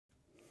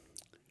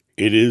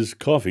It is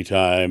coffee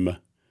time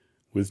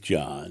with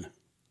John.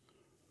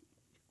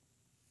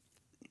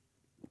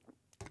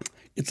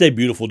 It's a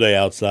beautiful day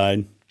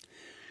outside,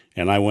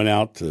 and I went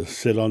out to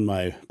sit on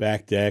my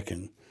back deck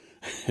and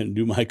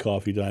do my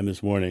coffee time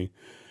this morning.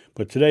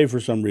 But today, for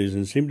some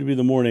reason, seemed to be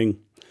the morning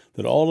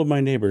that all of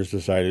my neighbors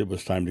decided it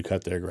was time to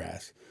cut their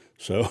grass.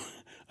 So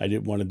I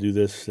didn't want to do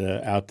this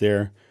out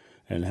there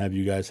and have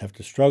you guys have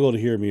to struggle to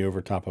hear me over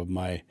top of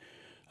my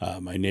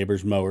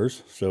neighbors'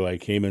 mowers. So I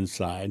came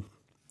inside.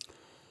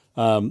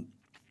 I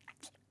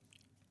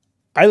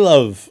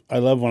love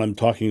when I'm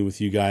talking with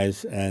you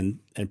guys and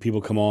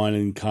people come on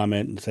and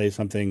comment and say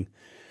something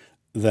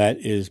that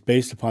is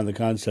based upon the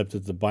concept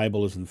that the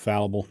Bible is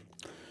infallible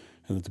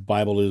and that the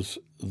Bible is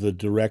the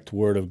direct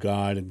word of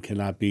God and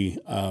cannot be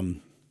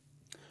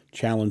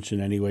challenged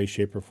in any way,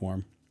 shape, or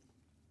form.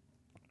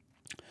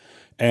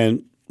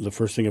 And the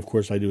first thing, of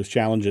course, I do is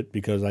challenge it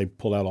because I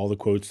pull out all the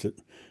quotes that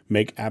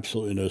make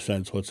absolutely no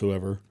sense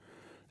whatsoever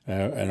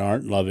and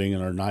aren't loving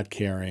and are not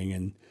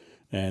caring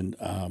and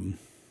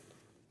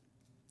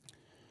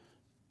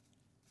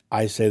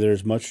I say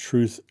there's much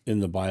truth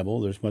in the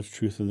Bible. There's much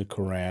truth in the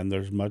Quran.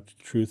 There's much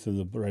truth in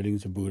the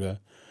writings of Buddha.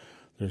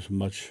 There's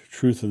much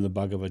truth in the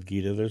Bhagavad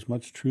Gita. There's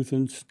much truth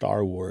in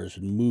Star Wars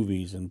and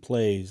movies and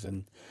plays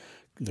and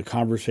the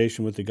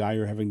conversation with the guy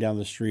you're having down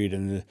the street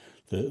and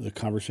the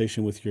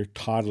conversation with your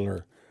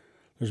toddler.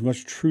 There's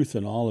much truth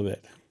in all of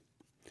it.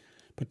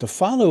 But to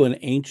follow an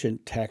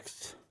ancient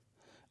text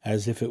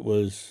as if it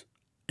was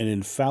an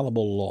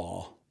infallible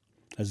law,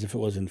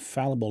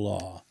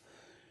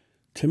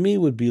 to me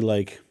would be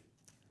like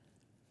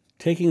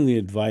taking the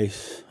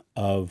advice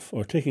of,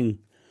 or taking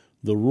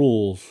the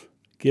rules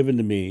given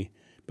to me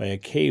by a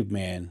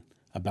caveman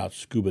about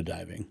scuba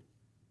diving.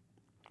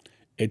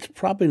 It's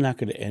probably not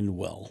going to end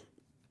well.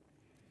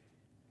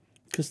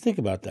 Because think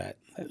about that.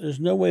 There's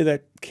no way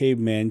that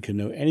caveman can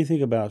know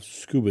anything about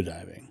scuba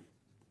diving.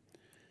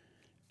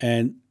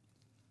 And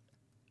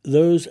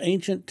those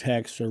ancient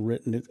texts are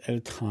written at a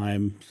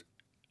time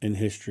in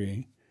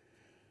history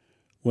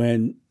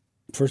when,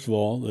 first of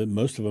all,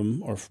 most of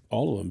them, or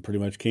all of them, pretty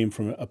much came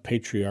from a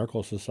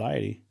patriarchal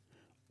society.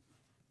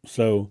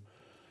 So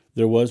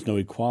there was no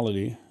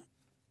equality,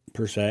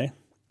 per se.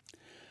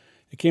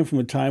 It came from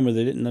a time where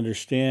they didn't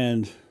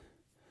understand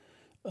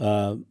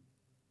the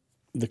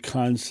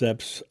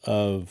concepts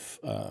of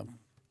a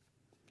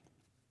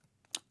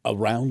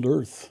round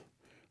earth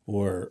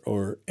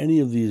or any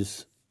of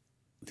these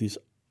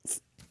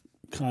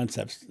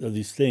concepts, of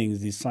these things,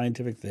 these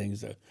scientific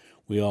things that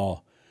we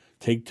all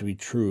take to be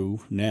true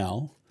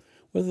now.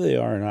 Whether they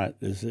are or not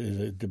is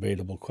a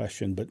debatable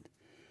question, but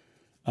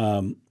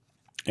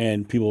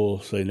and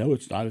people say, no,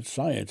 it's not, it's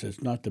science,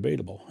 it's not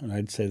debatable. And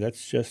I'd say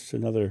that's just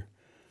another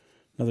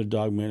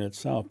dogma in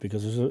itself,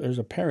 because there's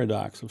a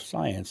paradox of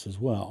science as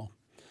well.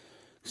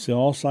 So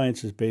all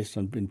science is based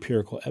on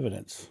empirical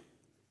evidence.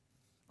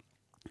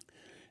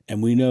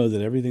 And we know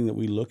that everything that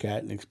we look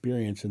at and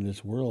experience in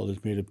this world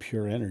is made of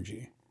pure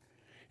energy.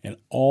 And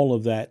all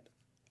of that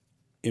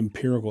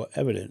empirical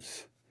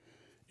evidence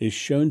is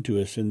shown to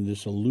us in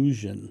this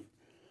illusion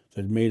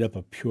that's made up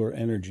of pure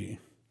energy.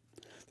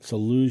 This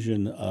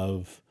illusion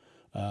of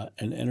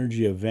an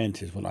energy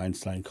event is what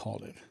Einstein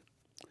called it.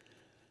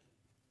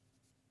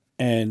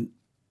 And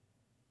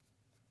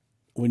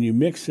when you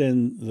mix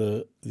in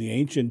the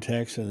ancient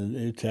texts and the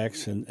new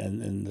texts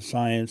and the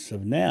science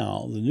of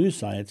now, the new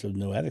science of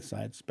noetic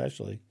science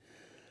especially,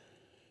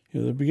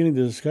 they're beginning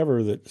to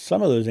discover that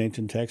some of those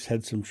ancient texts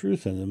had some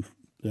truth in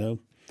them,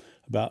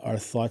 about our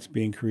thoughts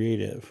being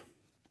creative.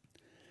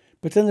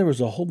 But then there was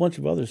a whole bunch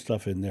of other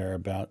stuff in there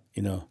about,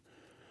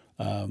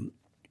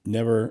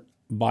 never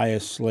buy a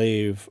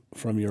slave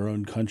from your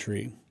own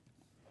country.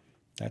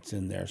 That's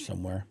in there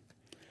somewhere.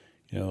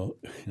 You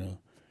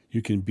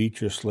can beat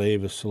your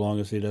slave as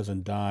long as he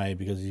doesn't die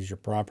because he's your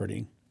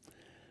property.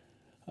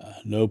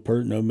 No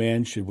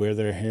man should wear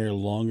their hair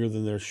longer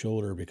than their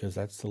shoulder because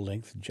that's the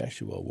length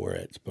Jeshua wore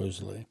it,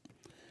 supposedly.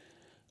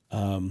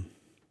 There's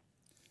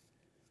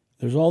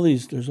all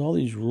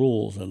these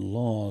rules and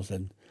laws,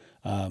 and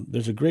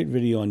there's a great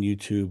video on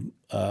YouTube.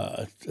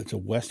 It's a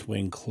West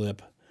Wing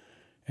clip,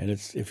 and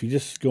if you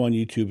just go on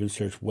YouTube and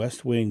search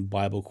West Wing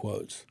Bible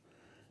quotes,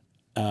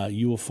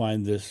 you will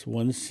find this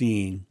one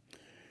scene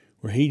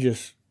where he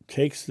just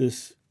takes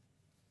this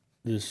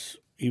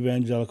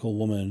evangelical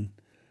woman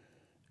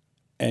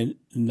and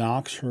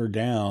knocks her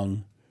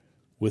down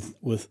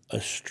with a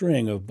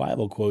string of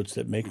Bible quotes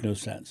that make no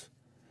sense.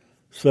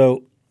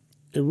 So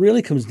it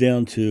really comes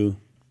down to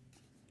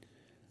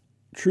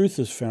truth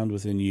is found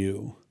within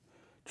you.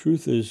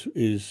 Truth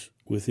is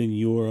within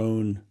your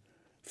own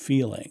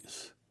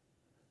feelings.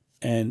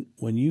 And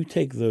when you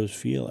take those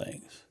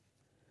feelings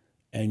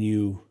and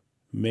you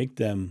make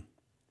them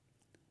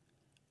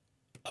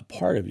a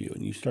part of you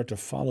and you start to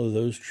follow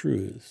those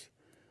truths,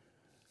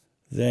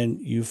 then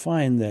you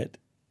find that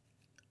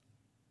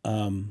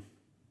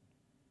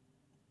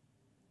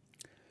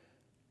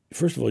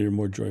first of all, you're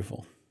more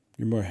joyful.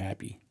 You're more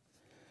happy.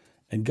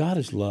 And God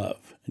is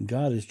love, and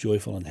God is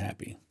joyful and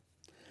happy.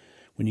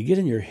 when you get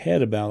in your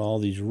head about all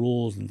these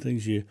rules and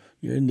things, you're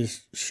in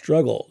this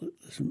struggle.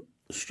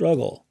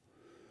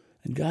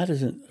 And God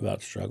isn't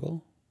about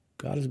struggle.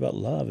 God is about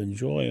love and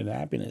joy and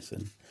happiness,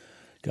 and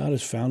God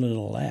is found in a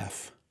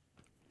laugh.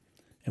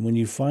 And when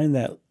you find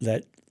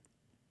that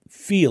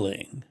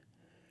feeling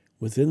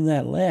within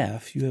that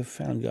laugh, you have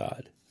found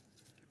God.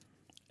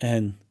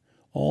 And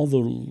all the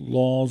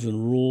laws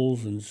and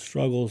rules and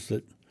struggles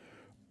that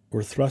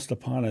were thrust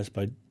upon us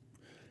by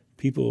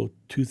people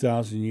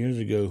 2,000 years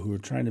ago who were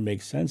trying to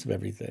make sense of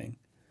everything,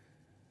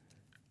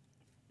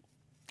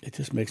 it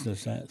just makes no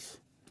sense.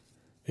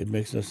 It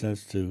makes no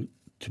sense to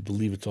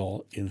believe it's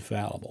all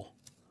infallible.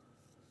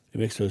 It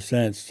makes no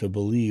sense to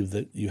believe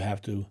that you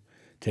have to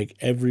take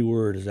every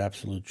word as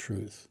absolute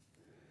truth.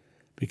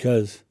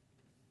 Because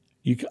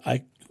we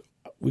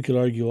could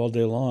argue all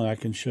day long. I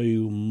can show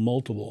you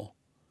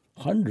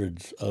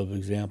hundreds of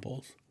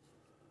examples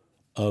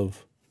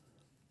of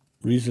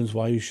reasons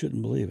why you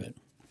shouldn't believe it.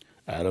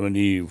 Adam and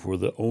Eve were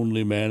the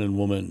only man and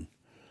woman.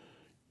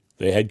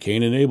 They had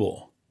Cain and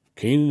Abel.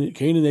 Cain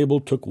and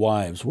Abel took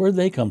wives. Where'd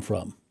they come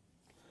from?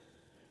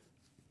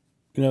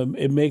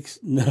 It makes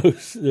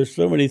there's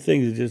so many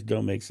things that just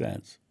don't make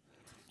sense,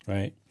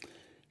 right?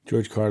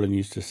 George Carlin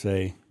used to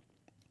say,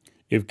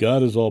 if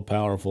God is all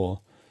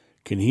powerful,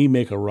 can he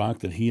make a rock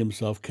that he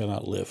himself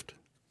cannot lift?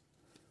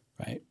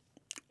 Right?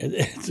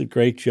 It's a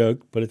great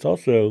joke, but it's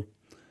also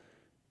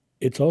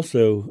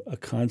a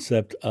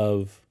concept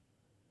of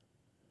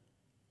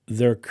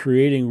they're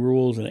creating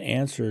rules and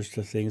answers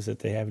to things that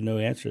they have no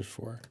answers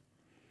for.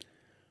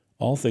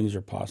 All things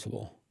are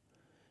possible.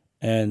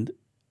 And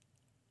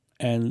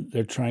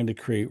they're trying to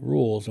create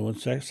rules. And when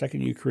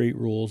second you create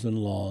rules and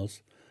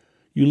laws,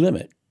 you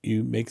limit.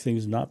 You make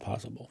things not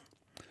possible.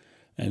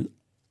 And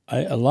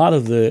a lot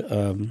of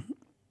the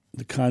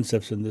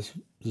concepts in this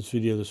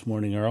video this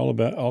morning are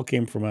all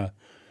came from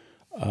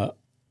a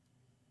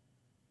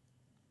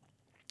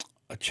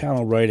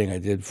channel writing I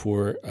did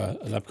for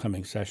an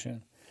upcoming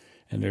session.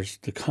 And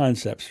the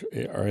concepts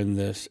are in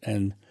this.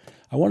 And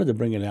I wanted to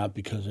bring it out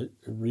because it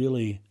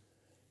really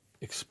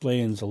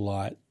explains a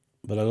lot.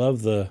 But I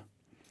love the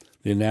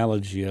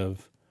analogy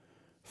of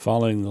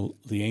following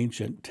the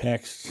ancient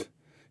texts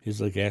is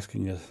like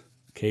asking a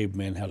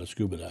caveman how to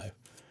scuba dive,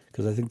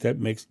 because I think that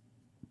makes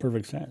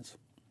perfect sense.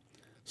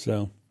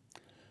 So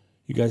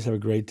you guys have a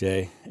great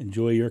day.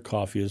 Enjoy your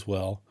coffee as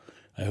well.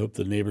 I hope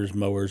the neighbors'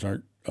 mowers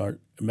aren't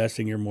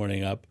messing your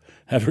morning up.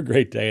 Have a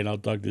great day, and I'll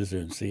talk to you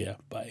soon. See ya.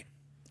 Bye.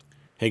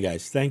 Hey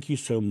guys, thank you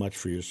so much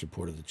for your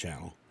support of the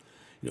channel.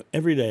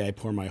 Every day I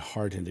pour my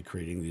heart into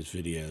creating these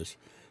videos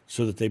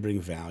so that they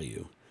bring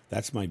value.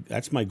 That's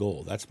my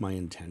goal. That's my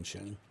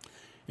intention.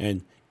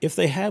 And if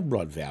they have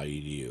brought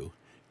value to you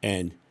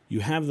and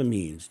you have the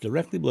means,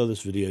 directly below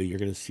this video, you're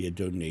going to see a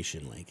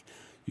donation link.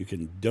 You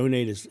can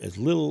donate as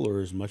little or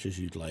as much as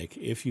you'd like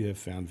if you have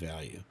found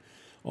value.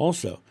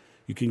 Also,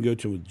 you can go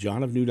to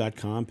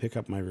johnofnew.com, pick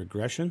up my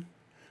regression,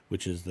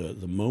 which is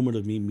the moment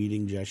of me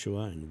meeting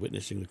Jeshua and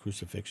witnessing the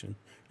crucifixion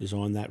is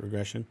on that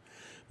regression.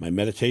 My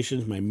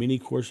meditations, my mini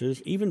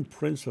courses, even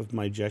prints of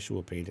my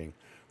Jeshua painting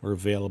are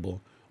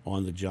available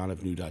on the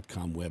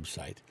johnofnew.com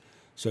website.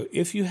 So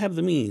if you have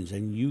the means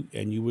and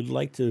you would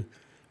like to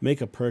make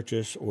a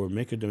purchase or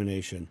make a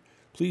donation,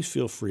 please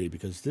feel free,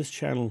 because this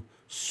channel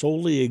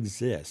solely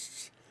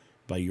exists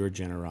by your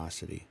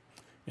generosity.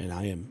 And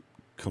I am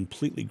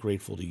completely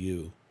grateful to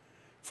you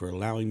for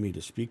allowing me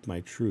to speak my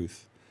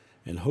truth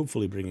and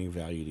hopefully bringing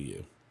value to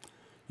you.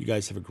 You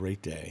guys have a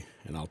great day,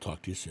 and I'll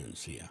talk to you soon.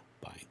 See ya.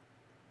 Bye.